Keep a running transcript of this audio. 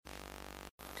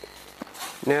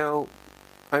Now,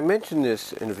 I mentioned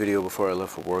this in a video before I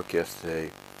left for work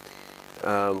yesterday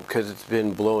because it's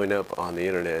been blowing up on the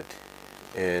internet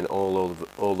and all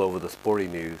over the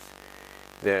sporting news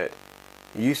that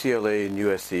UCLA and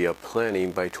USC are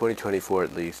planning by 2024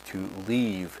 at least to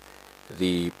leave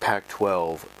the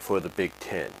Pac-12 for the Big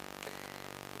Ten.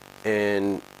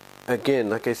 And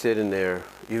again, like I said in there,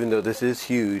 even though this is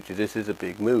huge, this is a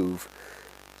big move,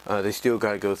 they still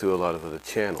got to go through a lot of other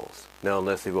channels. Now,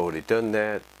 unless they've already done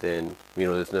that, then,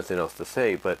 there's nothing else to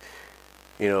say. But,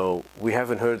 we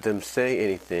haven't heard them say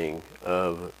anything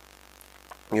of,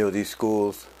 these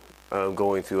schools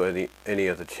going through any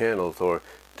other channels or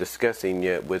discussing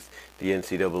yet with the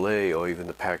NCAA or even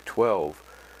the Pac-12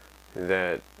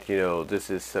 that, this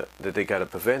is, that they got to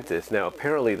prevent this. Now,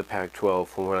 apparently the Pac-12,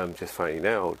 from what I'm just finding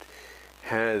out,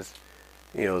 has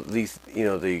at least,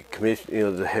 the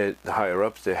commission, the higher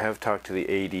ups, they have talked to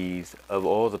the ADs of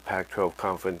all the Pac-12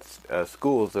 conference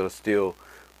schools that are still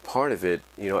part of it,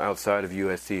 outside of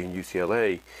USC and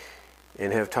UCLA,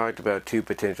 and have talked about two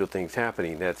potential things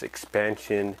happening. That's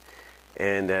expansion,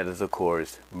 and that is, of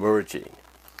course, merging.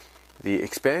 The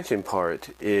expansion part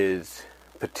is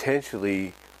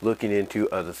potentially looking into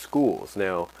other schools.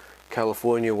 Now,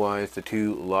 California-wise, the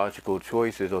two logical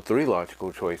choices, or three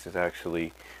logical choices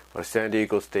actually, are San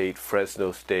Diego State,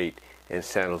 Fresno State, and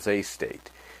San Jose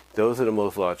State. Those are the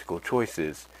most logical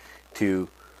choices to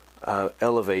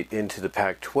elevate into the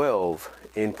Pac-12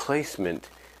 in placement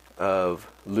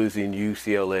of losing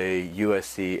UCLA,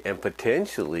 USC, and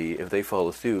potentially, if they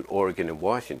follow suit, Oregon and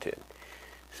Washington.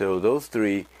 So those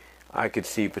three I could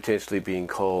see potentially being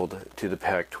called to the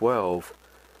Pac-12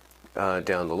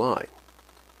 down the line.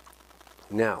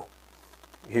 Now,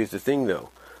 here's the thing though.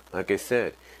 Like I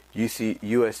said, USC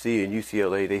and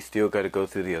UCLA, they still got to go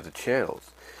through the other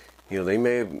channels. They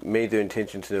may have made their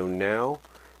intentions known now.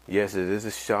 Yes, it is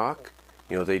a shock.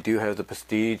 They do have the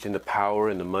prestige and the power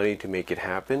and the money to make it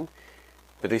happen,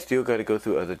 but they still got to go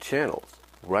through other channels.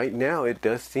 Right now, it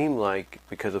does seem like,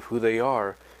 because of who they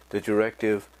are, the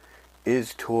directive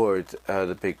is towards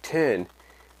the Big Ten,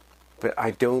 but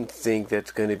I don't think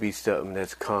that's going to be something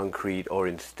that's concrete or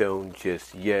in stone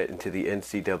just yet until the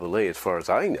NCAA, as far as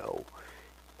I know,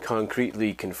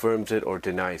 concretely confirms it or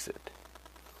denies it.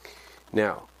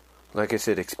 Now, like I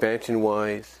said,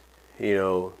 expansion-wise,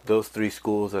 those three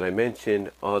schools that I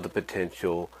mentioned are the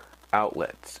potential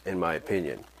outlets, in my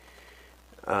opinion.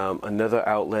 Another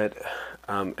outlet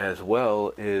as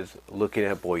well is looking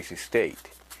at Boise State.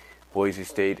 Boise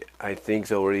State, I think,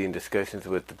 is already in discussions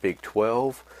with the Big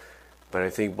 12, but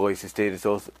I think Boise State has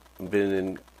also been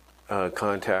in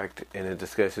contact and in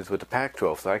discussions with the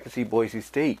Pac-12. So I can see Boise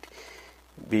State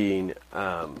being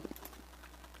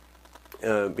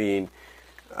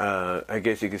I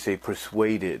guess you could say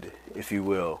persuaded, if you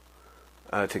will,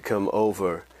 to come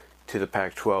over to the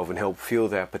Pac-12 and help fill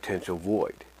that potential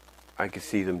void. I could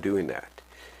see them doing that.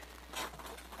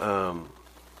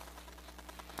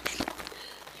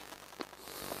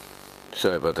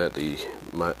 Sorry about that.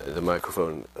 The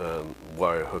microphone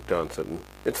wire hooked on something.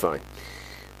 It's fine.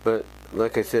 But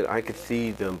like I said, I could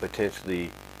see them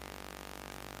potentially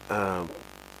trying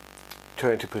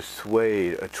to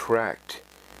attract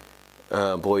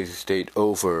Boise State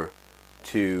over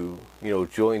to,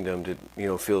 join them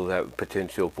to, fill that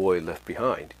potential void left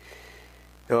behind.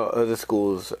 Other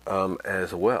schools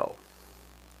as well.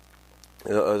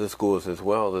 Other schools as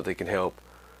well that they can help,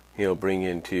 bring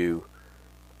into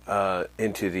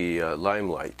the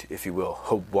limelight, if you will.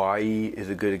 Hawaii is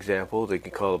a good example. They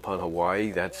can call upon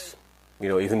Hawaii. That's,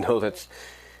 even though that's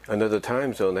another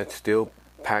time zone, that's still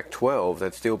Pac-12.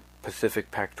 That's still Pacific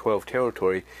Pac-12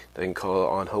 territory. They can call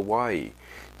on Hawaii.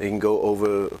 They can go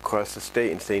over across the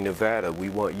state and say, Nevada, we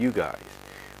want you guys.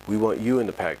 We want you in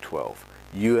the Pac-12.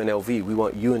 UNLV, we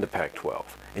want you in the Pac-12.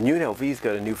 And UNLV's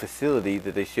got a new facility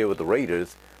that they share with the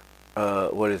Raiders.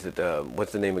 What is it?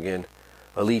 What's the name again?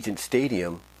 Allegiant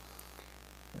Stadium.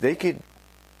 They could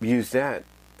use that.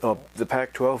 The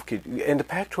Pac-12 could, and the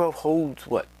Pac-12 holds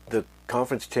what? The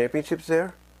conference championships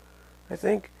there, I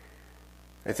think.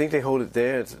 I think they hold it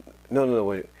there. No,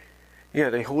 wait. Yeah,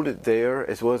 they hold it there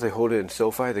as well as they hold it in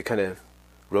SoFi. They kind of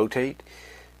rotate.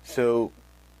 So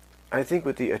I think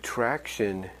with the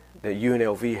attraction that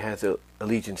UNLV has at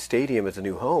Allegiant Stadium as a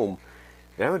new home,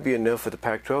 that would be enough for the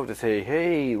Pac-12 to say,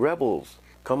 hey, Rebels,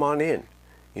 come on in.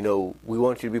 We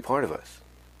want you to be part of us.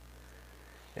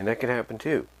 And that can happen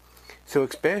too. So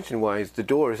expansion-wise, the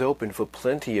door is open for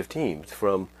plenty of teams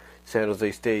from San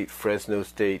Jose State, Fresno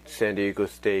State, San Diego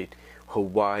State,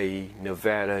 Hawaii,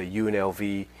 Nevada,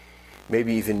 UNLV,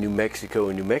 maybe even New Mexico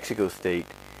and New Mexico State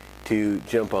to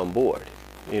jump on board.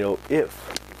 If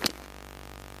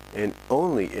and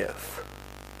only if,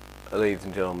 ladies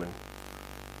and gentlemen,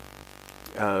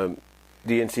 the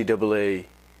NCAA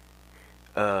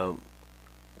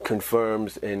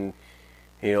confirms and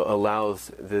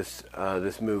allows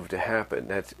this move to happen.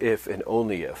 That's if and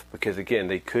only if, because again,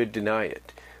 they could deny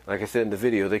it. Like I said in the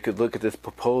video, they could look at this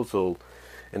proposal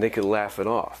and they could laugh it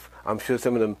off. I'm sure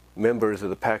some of the members of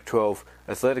the Pac-12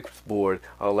 Athletics Board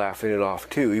are laughing it off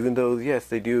too, even though, yes,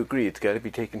 they do agree it's got to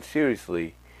be taken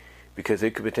seriously because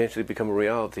it could potentially become a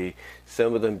reality.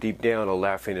 Some of them deep down are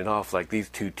laughing it off, like these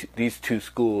two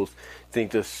schools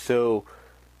think they're so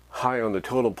high on the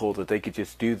totem pole that they could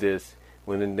just do this,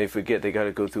 when then they forget they got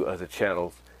to go through other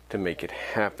channels to make it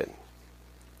happen.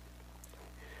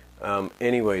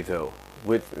 Anyway, though,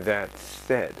 with that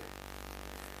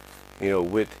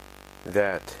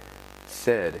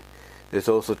said, there's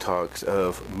also talks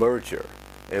of merger,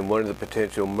 and one of the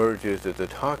potential mergers that they're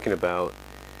talking about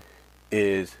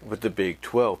is with the Big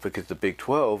 12, because the Big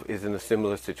 12 is in a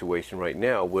similar situation right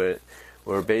now, where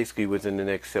basically within the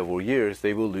next several years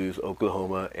they will lose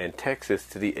Oklahoma and Texas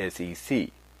to the SEC.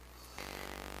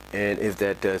 And if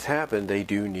that does happen, they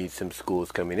do need some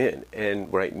schools coming in.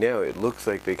 And right now it looks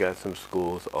like they got some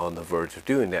schools on the verge of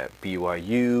doing that.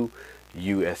 BYU,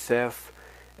 USF,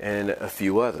 and a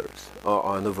few others are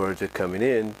on the verge of coming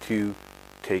in to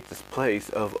take this place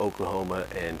of Oklahoma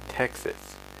and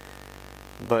Texas.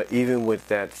 But even with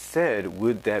that said,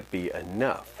 would that be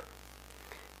enough?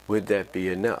 Would that be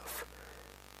enough,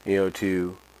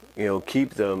 to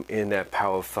keep them in that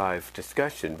Power 5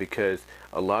 discussion? Because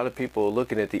a lot of people are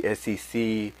looking at the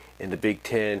SEC and the Big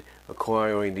Ten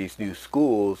acquiring these new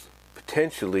schools,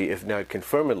 potentially, if not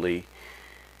confirmedly,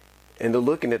 and they're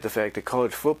looking at the fact that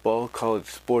college football, college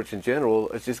sports in general,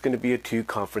 is just going to be a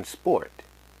two-conference sport,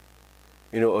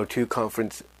 or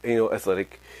two-conference,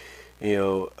 athletic,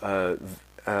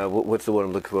 what's the word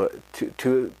I'm looking for?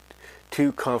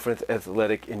 Two-conference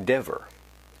athletic endeavor.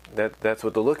 That's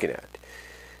what they're looking at.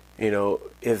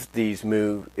 If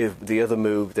the other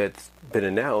move that's been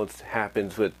announced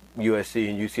happens with USC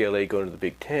and UCLA going to the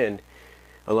Big Ten,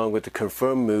 along with the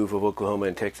confirmed move of Oklahoma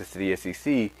and Texas to the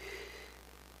SEC,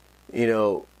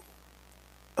 would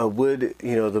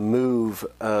the move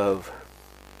of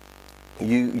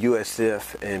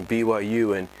USF and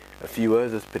BYU and a few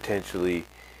others potentially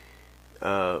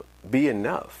be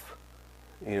enough?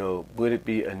 Would it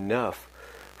be enough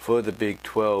for the Big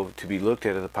 12 to be looked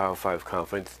at as a Power 5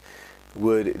 conference?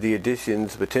 Would the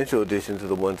potential additions of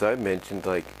the ones I've mentioned,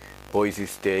 like Boise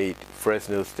State,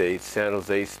 Fresno State, San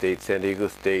Jose State, San Diego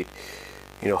State,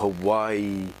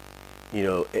 Hawaii,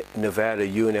 Nevada,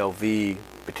 UNLV,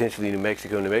 potentially New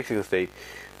Mexico State,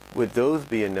 would those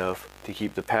be enough to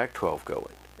keep the Pac-12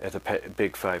 going as a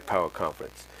Big 5 power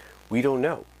conference? We don't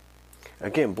know.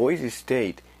 Again, Boise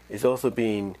State is also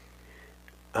being,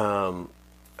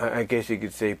 I guess you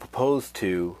could say, proposed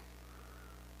to,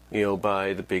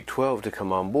 by the Big 12 to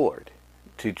come on board,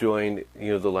 to join,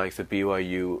 the likes of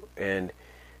BYU and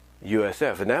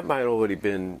USF. And that might have already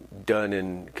been done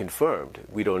and confirmed.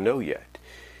 We don't know yet.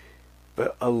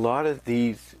 But a lot of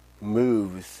these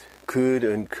moves could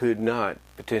and could not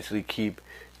potentially keep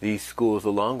these schools,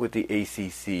 along with the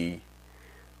ACC,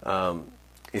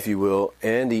 if you will,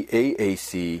 and the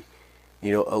AAC,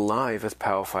 alive as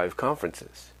Power 5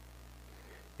 conferences.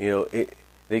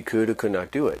 They could or could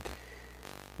not do it.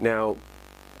 Now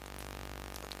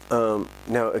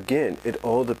again, it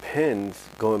all depends,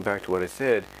 going back to what I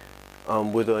said,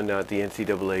 whether or not the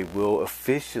NCAA will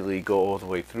officially go all the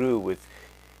way through with,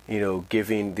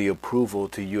 giving the approval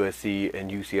to USC and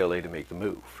UCLA to make the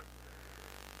move.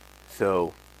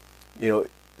 So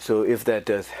if that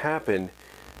does happen,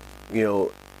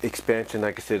 expansion,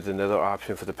 like I said, is another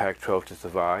option for the Pac-12 to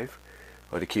survive,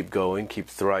 or to keep going, keep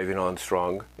thriving on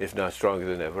strong, if not stronger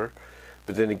than ever.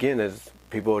 But then again, as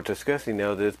people are discussing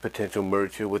now, there's potential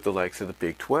merger with the likes of the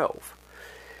Big 12.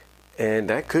 And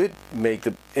that could make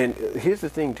and here's the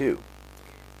thing too,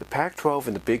 the Pac-12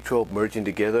 and the Big 12 merging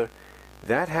together,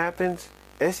 that happens,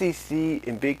 SEC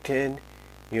and Big Ten,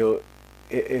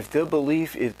 if their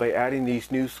belief is by adding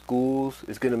these new schools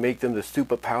is going to make them the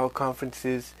super power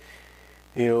conferences,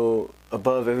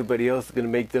 above everybody else, is going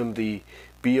to make them the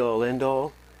be-all,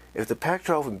 end-all. If the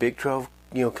Pac-12 and Big 12,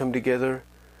 come together,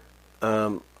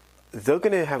 they're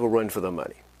going to have a run for the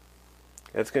money.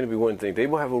 That's going to be one thing. They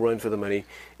will have a run for the money.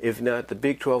 If not, the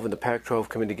Big 12 and the Pac-12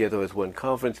 coming together as one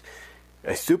conference,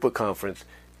 a super conference,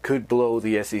 could blow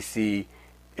the SEC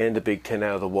and the Big Ten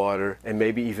out of the water, and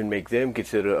maybe even make them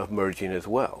consider of merging as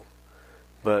well.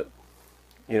 But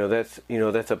that's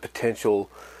a potential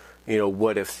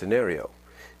what if scenario.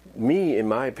 in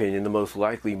my opinion, the most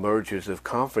likely mergers of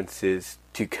conferences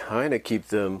to kind of keep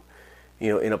them,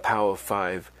 in a Power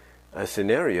 5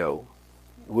 scenario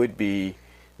would be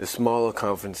the smaller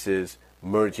conferences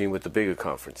merging with the bigger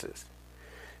conferences.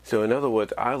 So in other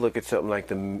words, I look at something like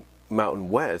the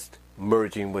Mountain West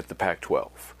merging with the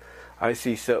Pac-12. I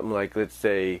see something like, let's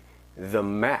say, the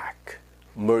MAC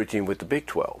merging with the Big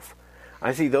 12.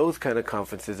 I see those kind of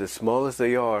conferences, as small as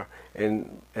they are,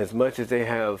 and as much as they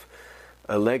have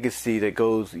a legacy that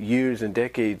goes years and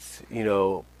decades,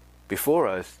 before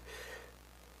us,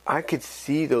 I could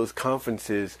see those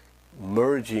conferences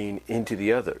merging into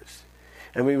the others.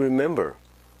 And we remember,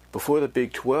 before the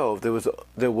Big 12,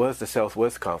 there was the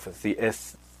Southwest Conference, the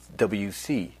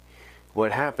SWC.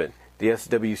 What happened? The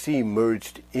SWC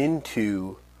merged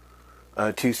into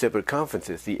two separate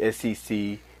conferences, the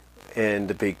SEC and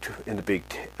the Big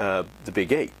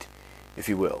 8, if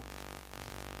you will.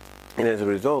 And as a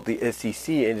result, the SEC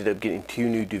ended up getting two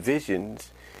new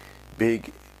divisions.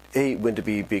 Big 8 went to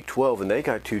be Big 12, and they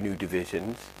got two new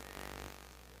divisions.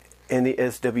 And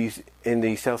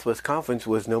the Southwest Conference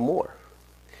was no more.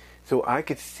 So I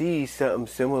could see something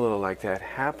similar like that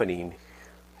happening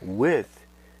with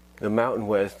the Mountain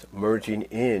West merging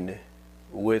in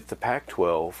with the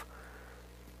Pac-12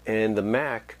 and the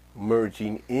MAC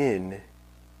merging in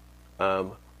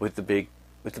with the Big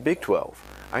 12.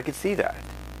 I could see that.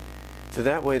 So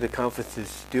that way the conferences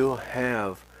still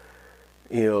have,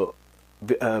 big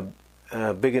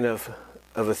enough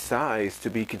of a size to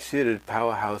be considered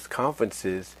powerhouse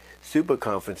conferences, super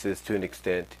conferences to an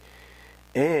extent.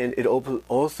 And it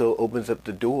also opens up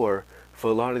the door for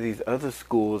a lot of these other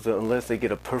schools, unless they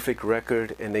get a perfect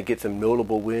record and they get some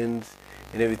notable wins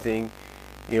and everything,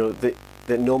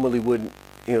 that normally wouldn't,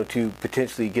 to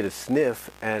potentially get a sniff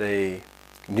at a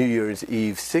New Year's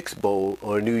Eve Six Bowl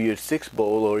or a New Year's Six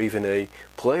Bowl or even a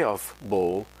playoff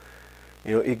bowl.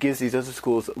 It gives these other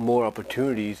schools more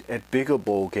opportunities at bigger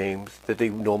bowl games that they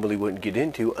normally wouldn't get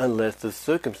into unless the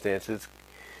circumstances,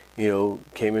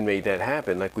 came and made that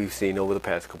happen, like we've seen over the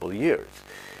past couple of years.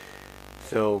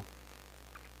 So,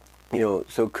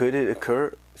 so could it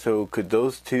occur? So could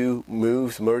those two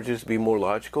mergers be more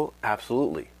logical?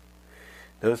 Absolutely.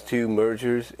 Those two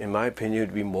mergers, in my opinion,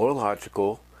 would be more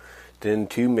logical than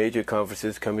two major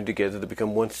conferences coming together to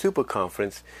become one super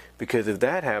conference. Because if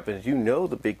that happens,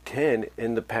 the Big Ten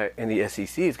and the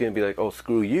SEC is going to be like, oh,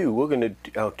 screw you, we're going to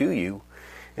outdo you,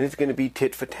 and it's going to be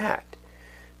tit for tat.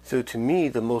 So to me,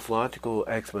 the most logical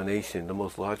explanation, the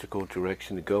most logical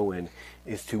direction to go in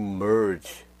is to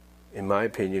merge, in my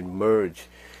opinion, merge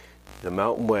the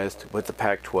Mountain West with the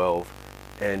Pac-12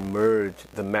 and merge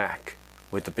the MAC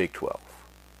with the Big 12.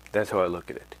 That's how I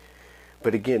look at it.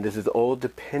 But again, this is all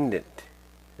dependent.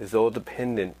 It's all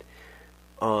dependent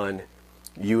on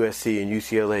USC and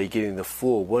UCLA getting the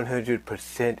full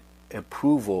 100%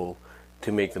 approval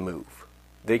to make the move.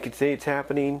 They can say it's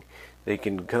happening. They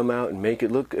can come out and make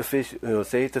it look official,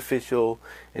 say it's official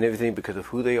and everything because of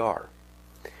who they are.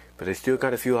 But they still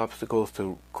got a few obstacles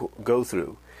to go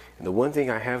through. And the one thing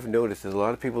I have noticed is a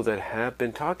lot of people that have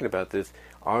been talking about this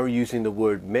are using the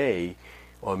word may,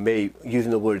 using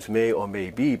the words may or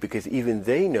may be, because even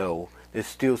they know there's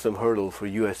still some hurdles for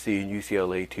USC and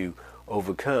UCLA to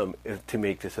overcome to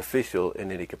make this official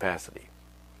in any capacity.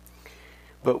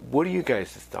 But what are you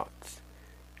guys' thoughts?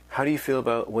 How do you feel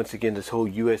about, once again, this whole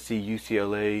USC,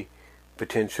 UCLA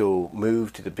potential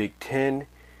move to the Big Ten?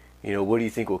 What do you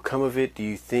think will come of it? Do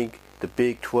you think the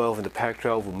Big 12 and the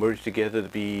Pac-12 will merge together to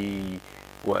be,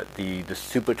 the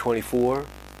Super 24,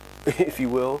 if you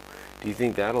will? Do you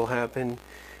think that'll happen?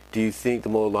 Do you think the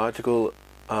more logical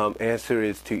answer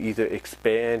is to either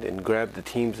expand and grab the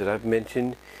teams that I've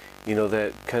mentioned,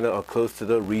 that kind of are close to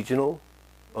the regional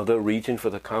or the region for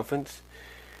the conference?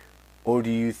 Or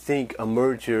do you think a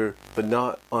merger, but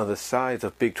not on the sides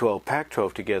of Big 12,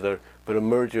 Pac-12 together, but a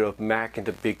merger of MAC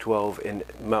into Big 12 and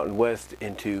Mountain West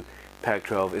into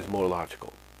Pac-12 is more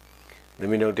logical? Let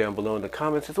me know down below in the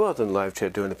comments, as well as in the live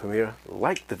chat during the premiere.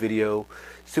 Like the video.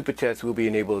 Super chats will be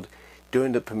enabled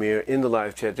during the premiere in the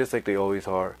live chat, just like they always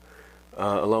are.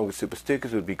 Along with super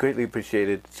stickers would be greatly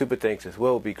appreciated. Super thanks as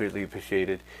well would be greatly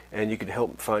appreciated. And you can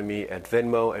help find me at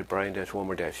Venmo at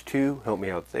Brian-Warmer-2. Help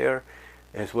me out there.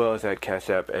 As well as at Cash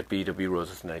App at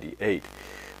BWRoses98.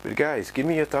 But guys, give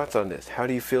me your thoughts on this. How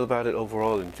do you feel about it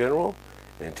overall in general?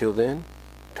 And until then,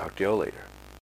 talk to y'all later.